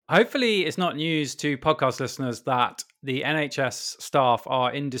Hopefully, it's not news to podcast listeners that the NHS staff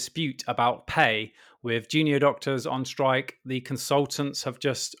are in dispute about pay, with junior doctors on strike. The consultants have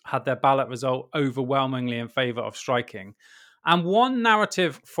just had their ballot result overwhelmingly in favour of striking. And one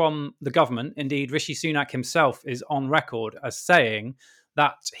narrative from the government, indeed Rishi Sunak himself, is on record as saying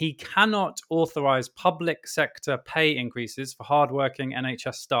that he cannot authorise public sector pay increases for hardworking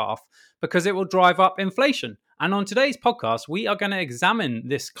NHS staff because it will drive up inflation. And on today's podcast, we are going to examine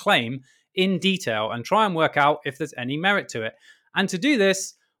this claim in detail and try and work out if there's any merit to it. And to do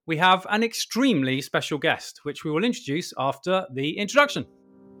this, we have an extremely special guest, which we will introduce after the introduction.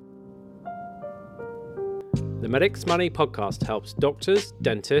 The Medics Money podcast helps doctors,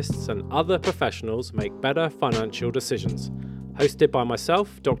 dentists, and other professionals make better financial decisions. Hosted by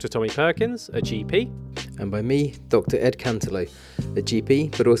myself, Dr. Tommy Perkins, a GP. And by me, Dr. Ed Canterlow, a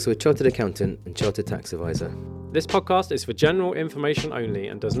GP, but also a chartered accountant and chartered tax advisor. This podcast is for general information only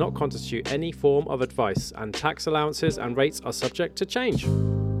and does not constitute any form of advice, and tax allowances and rates are subject to change.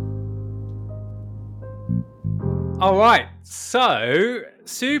 All right, so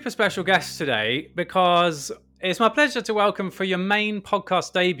super special guest today because it's my pleasure to welcome for your main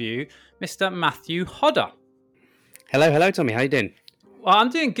podcast debut, Mr. Matthew Hodder. Hello, Tommy. How you doing? Well, I'm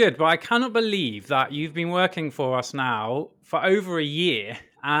doing good, but I cannot believe that you've been working for us now for over a year,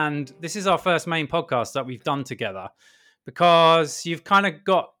 and this is our first main podcast that we've done together because you've kind of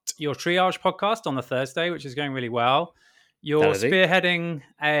got your triage podcast on the Thursday, which is going really well. You're spearheading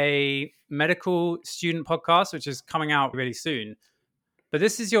a medical student podcast, which is coming out really soon. But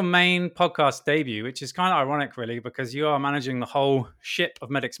this is your main podcast debut, which is kind of ironic, really, because you are managing the whole ship of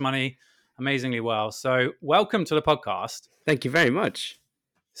Medics Money amazingly well. So welcome to the podcast. Thank you very much.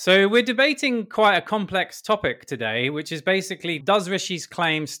 So we're debating quite a complex topic today, which is basically, does Rishi's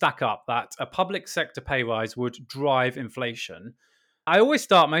claim stack up that a public sector pay rise would drive inflation? I always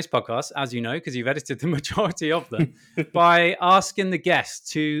start most podcasts, as you know, because you've edited the majority of them, by asking the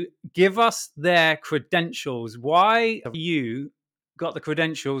guests to give us their credentials. Why have you got the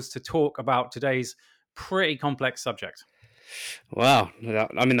credentials to talk about today's pretty complex subject? Wow,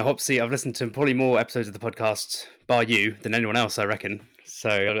 I'm in the hot seat. I've listened to probably more episodes of the podcast, bar you, than anyone else, I reckon. So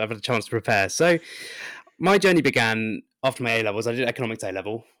I've had a chance to prepare. So my journey began after my A-levels. I did economics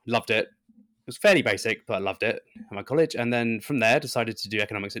A-level, loved it. It was fairly basic, but I loved it at my college. And then from there, decided to do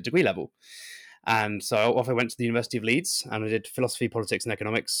economics at degree level. And so off I went to the University of Leeds, and I did philosophy, politics, and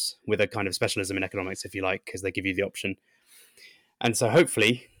economics with a kind of specialism in economics, if you like, because they give you the option. And so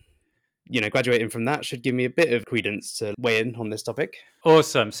hopefully, graduating from that should give me a bit of credence to weigh in on this topic.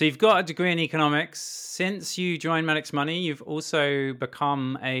 Awesome. So you've got a degree in economics. Since you joined Medics Money, you've also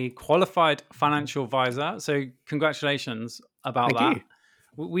become a qualified financial advisor. So congratulations about that. Thank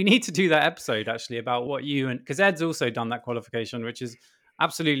you. We need to do that episode actually about what you and because Ed's also done that qualification, which is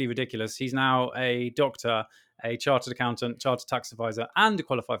absolutely ridiculous. He's now a doctor, a chartered accountant, chartered tax advisor, and a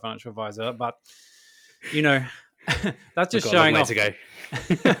qualified financial advisor. But that's just showing off. To go.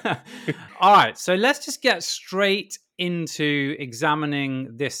 All right, so let's just get straight into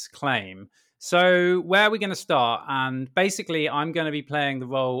examining this claim. So where are we going to start? And basically, I'm going to be playing the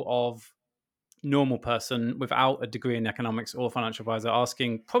role of normal person without a degree in economics or financial advisor,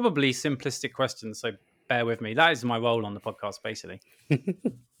 asking probably simplistic questions. So bear with me. That is my role on the podcast, basically.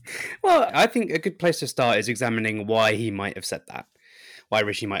 Well, I think a good place to start is examining why he might have said that, why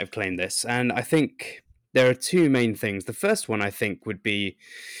Rishi might have claimed this. And I think there are two main things. The first one, I think, would be,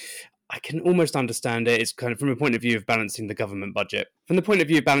 I can almost understand it. It's kind of from a point of view of balancing the government budget. From the point of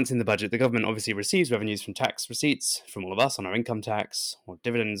view of balancing the budget, the government obviously receives revenues from tax receipts from all of us on our income tax or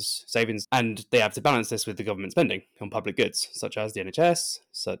dividends, savings, and they have to balance this with the government spending on public goods, such as the NHS,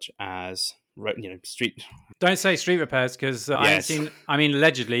 such as street. Don't say street repairs because I haven't seen. I mean,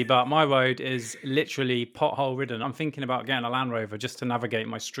 allegedly, but my road is literally pothole ridden. I'm thinking about getting a Land Rover just to navigate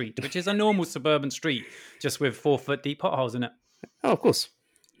my street, which is a normal suburban street, just with 4 foot deep potholes in it. Oh, of course.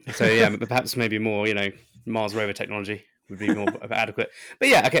 So yeah, perhaps maybe more, Mars rover technology would be more adequate. But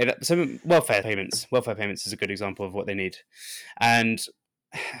yeah, okay. So welfare payments is a good example of what they need, and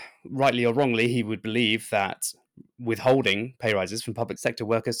rightly or wrongly, he would believe that withholding pay rises from public sector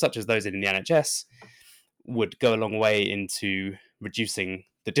workers, such as those in the NHS, would go a long way into reducing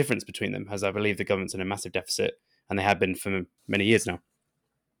the difference between them, as I believe the government's in a massive deficit, and they have been for many years now.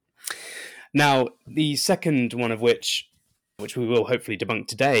 Now, the second one of which we will hopefully debunk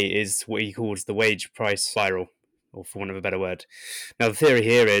today, is what he calls the wage price spiral, or for want of a better word. Now, the theory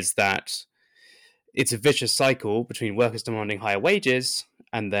here is that it's a vicious cycle between workers demanding higher wages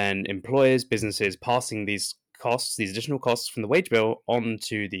and then employers, businesses passing these costs, these additional costs from the wage bill on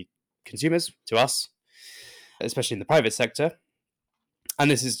to the consumers, to us, especially in the private sector. And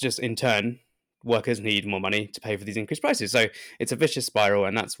this is just, in turn, workers need more money to pay for these increased prices. So it's a vicious spiral,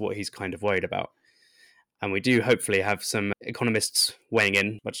 and that's what he's kind of worried about. And we do hopefully have some economists weighing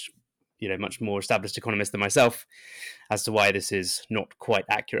in, much more established economists than myself, as to why this is not quite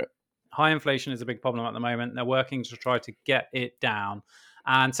accurate. High inflation is a big problem at the moment. They're working to try to get it down.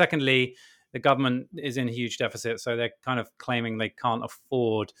 And secondly, the government is in huge deficit. So they're kind of claiming they can't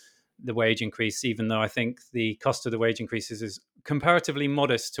afford the wage increase, even though I think the cost of the wage increases is comparatively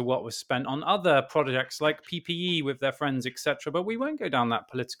modest to what was spent on other projects like PPE with their friends, etc. But we won't go down that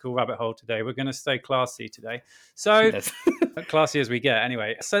political rabbit hole today. We're going to stay classy today. So Yes. classy as we get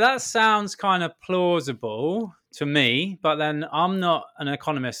anyway. So that sounds kind of plausible to me, but then I'm not an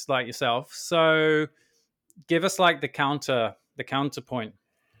economist like yourself. So give us like the counterpoint.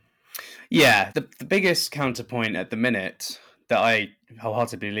 Yeah, the biggest counterpoint at the minute that I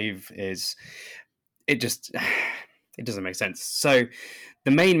wholeheartedly believe is it doesn't make sense. So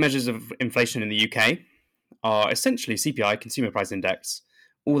the main measures of inflation in the UK are essentially CPI, Consumer Price Index.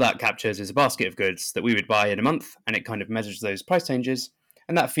 All that captures is a basket of goods that we would buy in a month, and it kind of measures those price changes,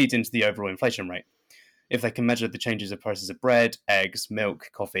 and that feeds into the overall inflation rate. If they can measure the changes of prices of bread, eggs, milk,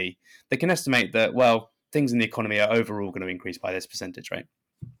 coffee, they can estimate that, well, things in the economy are overall going to increase by this percentage, right?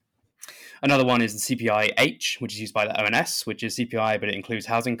 Another one is the CPI-H, which is used by the ONS, which is CPI, but it includes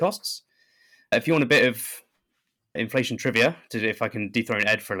housing costs. If you want a bit of inflation trivia, if I can dethrone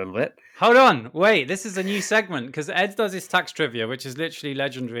Ed for a little bit. Hold on, wait, this is a new segment because Ed does his tax trivia, which is literally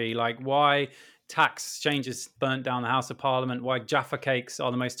legendary, like why tax changes burnt down the House of Parliament, why Jaffa cakes are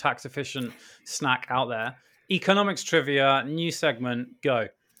the most tax efficient snack out there. Economics trivia, new segment, go.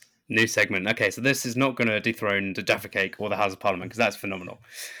 New segment. Okay, so this is not going to dethrone the Jaffa cake or the House of Parliament because that's phenomenal.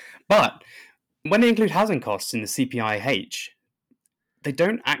 But when they include housing costs in the CPI-H, they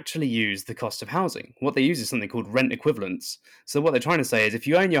don't actually use the cost of housing. What they use is something called rent equivalence. So what they're trying to say is if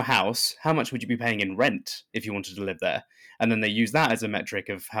you own your house, how much would you be paying in rent if you wanted to live there? And then they use that as a metric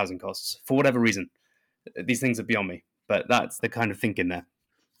of housing costs for whatever reason. These things are beyond me, but that's the kind of thinking there.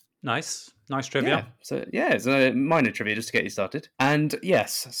 Nice trivia. It's a minor trivia just to get you started. And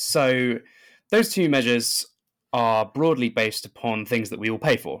yes, so those two measures are broadly based upon things that we all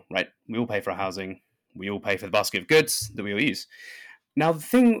pay for, right? We all pay for our housing. We all pay for the basket of goods that we all use. Now, the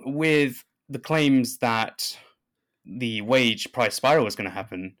thing with the claims that the wage price spiral is going to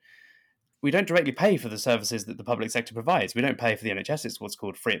happen, we don't directly pay for the services that the public sector provides. We don't pay for the NHS. It's what's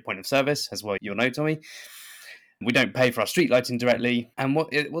called free at point of service, as well you'll know, Tommy. We don't pay for our street lighting directly. And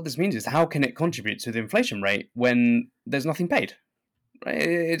what this means is how can it contribute to the inflation rate when there's nothing paid? Right?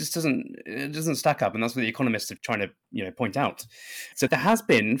 It just doesn't stack up, and that's what the economists are trying to point out. So there has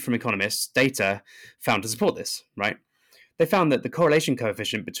been, from economists, data found to support this, right? They found that the correlation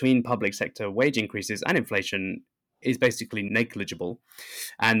coefficient between public sector wage increases and inflation is basically negligible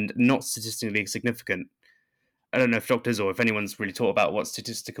and not statistically significant. I don't know if doctors or if anyone's really taught about what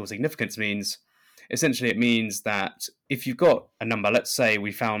statistical significance means. Essentially, it means that if you've got a number, let's say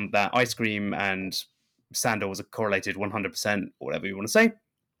we found that ice cream and sandals are correlated 100%, or whatever you want to say.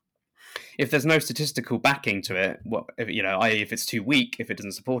 If there's no statistical backing to it, i.e. if it's too weak, if it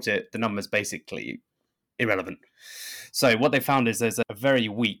doesn't support it, the number's basically irrelevant. So what they found is there's a very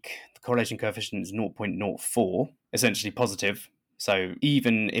weak, the correlation coefficient is 0.04, essentially positive. So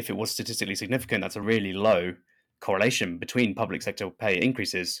even if it was statistically significant, that's a really low correlation between public sector pay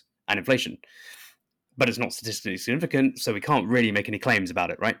increases and inflation. But it's not statistically significant, so we can't really make any claims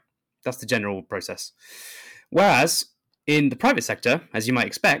about it, right? That's the general process. Whereas in the private sector, as you might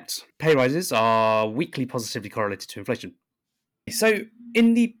expect, pay rises are weakly positively correlated to inflation. So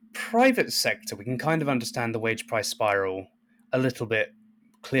in the private sector, we can kind of understand the wage price spiral a little bit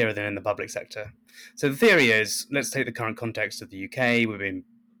clearer than in the public sector. So the theory is, let's take the current context of the UK. We've been,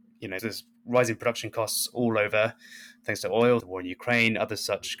 there's rising production costs all over, thanks to oil, the war in Ukraine, other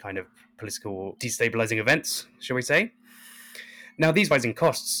such kind of political destabilizing events, shall we say. Now, these rising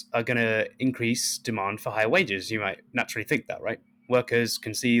costs are going to increase demand for higher wages. You might naturally think that, right? Workers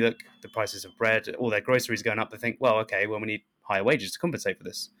can see, look, the prices of bread, all their groceries going up. They think, well, we need higher wages to compensate for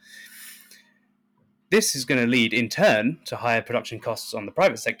this. This is going to lead, in turn, to higher production costs on the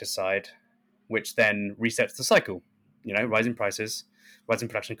private sector side, which then resets the cycle. Rising prices, rising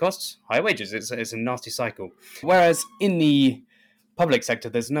production costs, higher wages. It's a nasty cycle. Whereas in the public sector,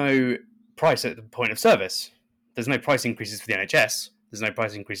 there's no price at the point of service. There's no price increases for the NHS. There's no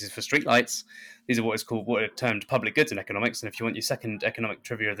price increases for streetlights. These are what are termed public goods in economics. And if you want your second economic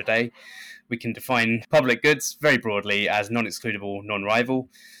trivia of the day, we can define public goods very broadly as non-excludable, non-rival.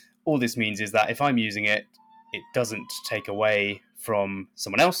 All this means is that if I'm using it, it doesn't take away from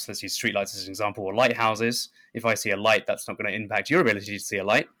someone else. Let's use streetlights as an example, or lighthouses. If I see a light, that's not going to impact your ability to see a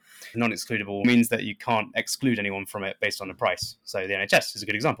light. Non-excludable means that you can't exclude anyone from it based on the price. So the NHS is a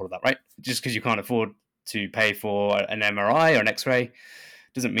good example of that, right? Just because you can't afford to pay for an MRI or an X-ray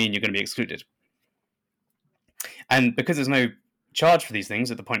doesn't mean you're going to be excluded. And because there's no charge for these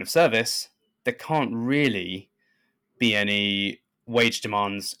things at the point of service, there can't really be any wage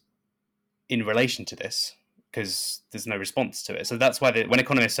demands in relation to this because there's no response to it. So that's why when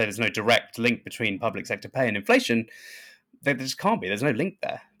economists say there's no direct link between public sector pay and inflation, there just can't be. There's no link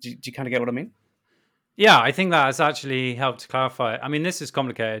there. Do you kind of get what I mean? Yeah, I think that has actually helped to clarify. I mean, this is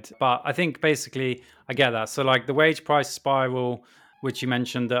complicated, but I think basically I get that. So like the wage price spiral, which you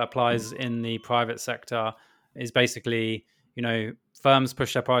mentioned that applies in the private sector, is basically, firms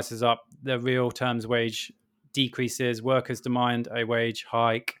push their prices up, the real terms wage decreases, workers demand a wage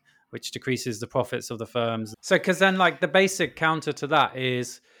hike, which decreases the profits of the firms. So because then like the basic counter to that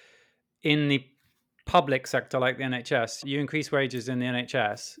is in the public sector like the NHS, you increase wages in the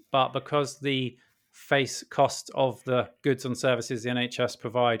NHS, but because the face cost of the goods and services the NHS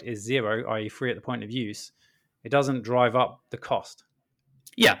provide is zero, i.e. free at the point of use, it doesn't drive up the cost.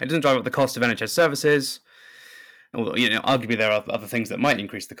 Yeah, it doesn't drive up the cost of NHS services. Although, arguably there are other things that might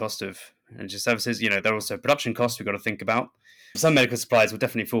increase the cost of NHS services. There are also production costs we've got to think about. Some medical supplies will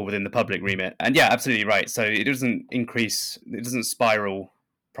definitely fall within the public remit. And yeah, absolutely right. So it doesn't spiral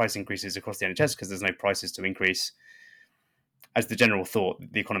price increases across the NHS because there's no prices to increase, as the general thought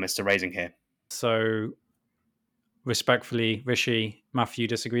the economists are raising here. So respectfully, Rishi, Matthew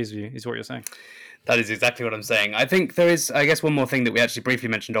disagrees with you, is what you're saying. That is exactly what I'm saying. I think there is, I guess, one more thing that we actually briefly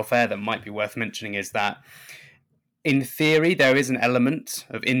mentioned off air that might be worth mentioning is that in theory, there is an element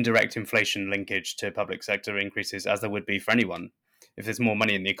of indirect inflation linkage to public sector increases, as there would be for anyone. If there's more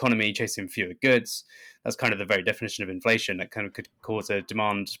money in the economy, chasing fewer goods, that's kind of the very definition of inflation. That kind of could cause a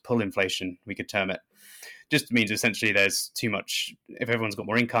demand pull inflation, we could term it. Just means essentially there's too much, if everyone's got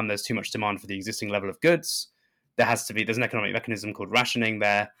more income, there's too much demand for the existing level of goods. There's an economic mechanism called rationing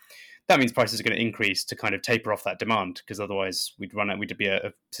there. That means prices are going to increase to kind of taper off that demand, because otherwise we'd be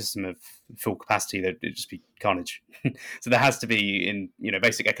a system of full capacity that it'd just be carnage. So there has to be, in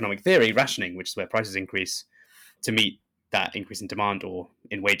basic economic theory, rationing, which is where prices increase to meet that increase in demand, or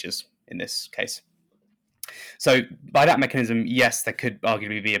in wages in this case. So by that mechanism, yes, there could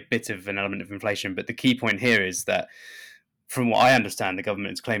arguably be a bit of an element of inflation, but the key point here is that, from what I understand, the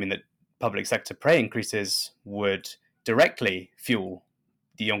government is claiming that public sector pay increases would directly fuel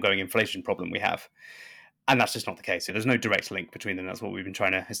the ongoing inflation problem we have. And that's just not the case. So there's no direct link between them. That's what we've been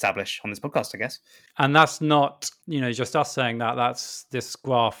trying to establish on this podcast, I guess. And that's not, just us saying that. That's this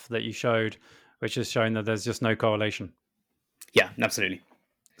graph that you showed, which is showing that there's just no correlation. Yeah, absolutely.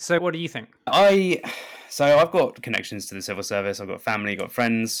 So what do you think? So I've got connections to the civil service. I've got family, got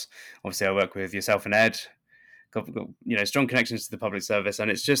friends. Obviously, I work with yourself and Ed. Got strong connections to the public service, and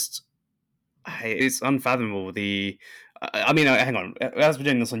it's unfathomable. Hang on. As we're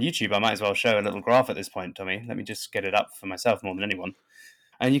doing this on YouTube, I might as well show a little graph at this point, Tommy. Let me just get it up for myself more than anyone.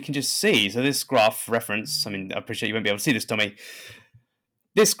 And you can just see, so this graph reference, I appreciate you won't be able to see this, Tommy.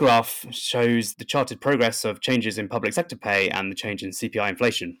 This graph shows the charted progress of changes in public sector pay and the change in CPI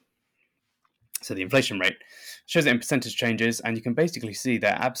inflation. So the inflation rate shows it in percentage changes, and you can basically see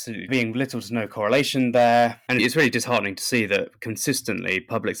there absolutely being little to no correlation there. And it's really disheartening to see that consistently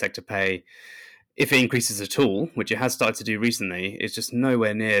public sector pay, if it increases at all, which it has started to do recently, is just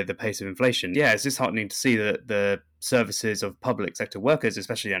nowhere near the pace of inflation. Yeah, it's disheartening to see that the services of public sector workers,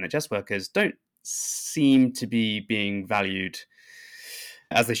 especially NHS workers, don't seem to be being valued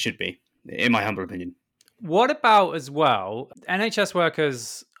as they should be, in my humble opinion. What about, as well, NHS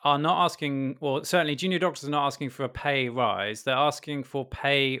workers are not asking, or certainly junior doctors are not asking for a pay rise. They're asking for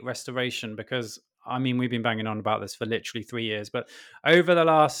pay restoration, because, we've been banging on about this for literally 3 years, but over the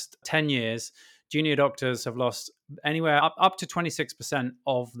last 10 years, junior doctors have lost anywhere up to 26%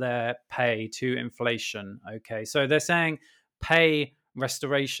 of their pay to inflation. Okay, so they're saying pay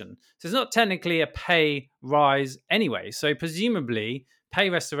restoration. So it's not technically a pay rise anyway. So presumably pay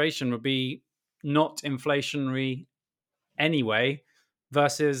restoration would be not inflationary anyway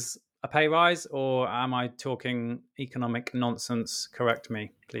versus a pay rise, or am I talking economic nonsense? Correct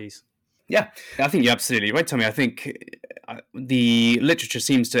me, please. Yeah, I think you're absolutely right, Tommy. I think the literature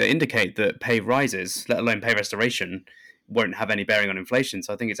seems to indicate that pay rises, let alone pay restoration, won't have any bearing on inflation.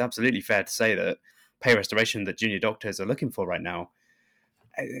 So I think it's absolutely fair to say that pay restoration that junior doctors are looking for right now,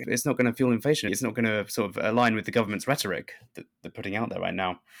 it's not going to fuel inflation. It's not going to sort of align with the government's rhetoric that they're putting out there right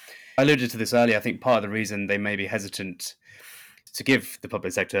now. I alluded to this earlier. I think part of the reason they may be hesitant to give the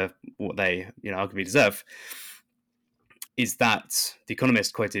public sector what they arguably deserve is that the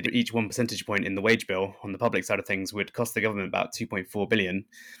Economist quoted each 1 percentage point in the wage bill on the public side of things would cost the government about 2.4 billion.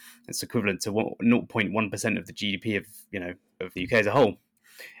 It's equivalent to 0.1% of the GDP of the UK as a whole.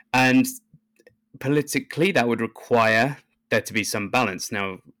 And politically, that would require there to be some balance.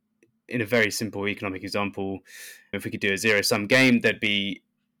 Now, in a very simple economic example, if we could do a zero-sum game, there'd be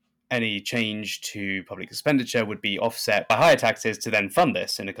any change to public expenditure would be offset by higher taxes to then fund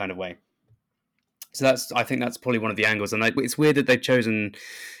this in a kind of way. So I think that's probably one of the angles. And it's weird that they've chosen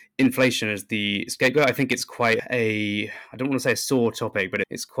inflation as the scapegoat. I think it's quite I don't want to say a sore topic, but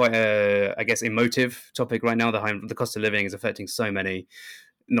it's quite a, I guess, emotive topic right now. The cost of living is affecting so many,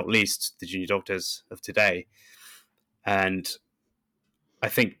 not least the junior doctors of today. And I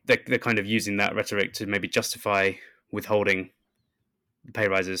think they're kind of using that rhetoric to maybe justify withholding the pay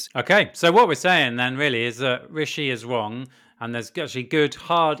rises. Okay, so what we're saying then really is that Rishi is wrong, and there's actually good,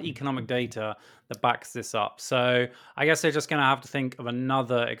 hard economic data that backs this up. So I guess they're just going to have to think of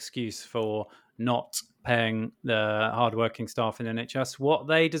another excuse for not paying the hardworking staff in NHS what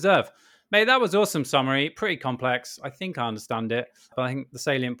they deserve. Mate, that was awesome summary. Pretty complex. I think I understand it. But I think the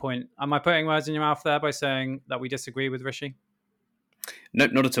salient point, am I putting words in your mouth there by saying that we disagree with Rishi? No,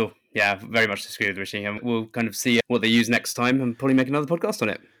 not at all. Yeah, very much disagree with Rishi. And we'll kind of see what they use next time and probably make another podcast on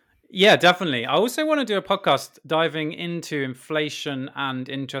it. Yeah, definitely. I also want to do a podcast diving into inflation and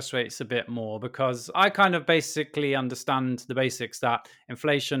interest rates a bit more, because I kind of basically understand the basics that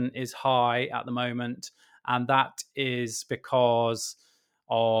inflation is high at the moment. And that is because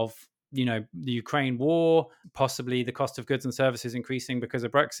of the Ukraine war, possibly the cost of goods and services increasing because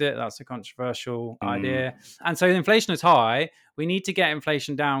of Brexit. That's a controversial idea. And so inflation is high. We need to get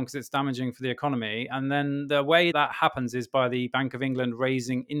inflation down because it's damaging for the economy. And then the way that happens is by the Bank of England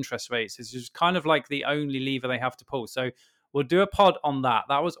raising interest rates. It's just kind of like the only lever they have to pull. So we'll do a pod on that.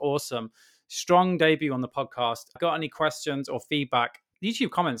 That was awesome. Strong debut on the podcast. Got any questions or feedback? The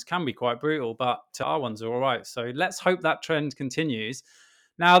YouTube comments can be quite brutal, but our ones are all right. So let's hope that trend continues.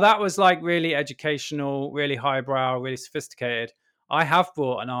 Now, that was like really educational, really highbrow, really sophisticated. I have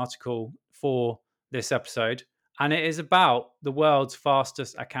brought an article for this episode, and it is about the world's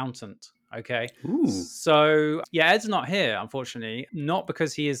fastest accountant. Okay. Ooh. So, yeah, Ed's not here, unfortunately, not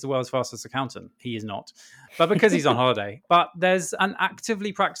because he is the world's fastest accountant. He is not, but because he's on holiday. But there's an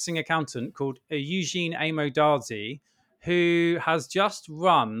actively practicing accountant called Eugene Amo-Darzi who has just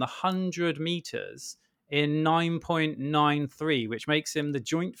run the 100 meters in 9.93, which makes him the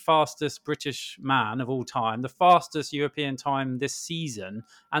joint fastest British man of all time, the fastest European time this season,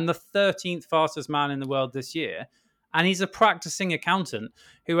 and the 13th fastest man in the world this year. And he's a practicing accountant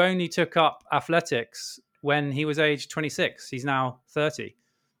who only took up athletics when he was age 26. He's now 30.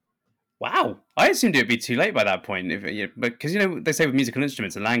 Wow. I assumed it would be too late by that point. Because, they say with musical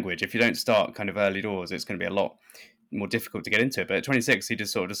instruments and language, if you don't start kind of early doors, it's going to be a lot more difficult to get into it. But at 26, he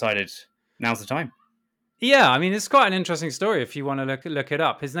just sort of decided now's the time. Yeah, I mean, it's quite an interesting story if you want to look it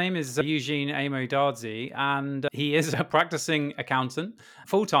up. His name is Eugene Amo-Darzi, and he is a practicing accountant,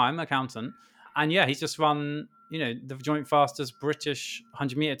 full-time accountant. And yeah, he's just run, the joint fastest British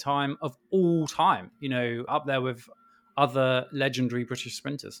 100-meter time of all time, up there with other legendary British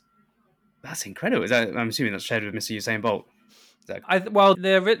sprinters. That's incredible. I'm assuming that's shared with Mr. Usain Bolt. Well,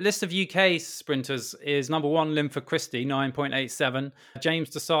 the list of UK sprinters is number 1, Linford Christie, 9.87.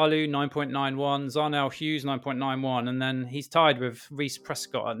 James Desalu, 9.91. Zarnell Hughes, 9.91. And then he's tied with Reece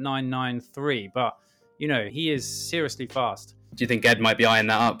Prescott at 9.93. But, he is seriously fast. Do you think Ed might be eyeing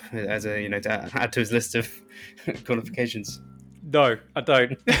that up as to add to his list of qualifications? No, I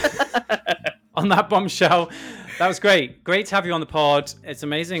don't. On that bombshell, that was great. Great to have you on the pod. It's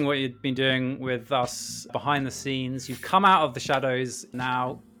amazing what you've been doing with us behind the scenes. You've come out of the shadows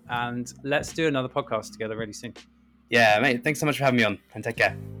now, and let's do another podcast together really soon. Yeah, mate. Thanks so much for having me on, and take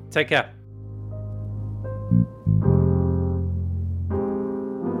care. Take care.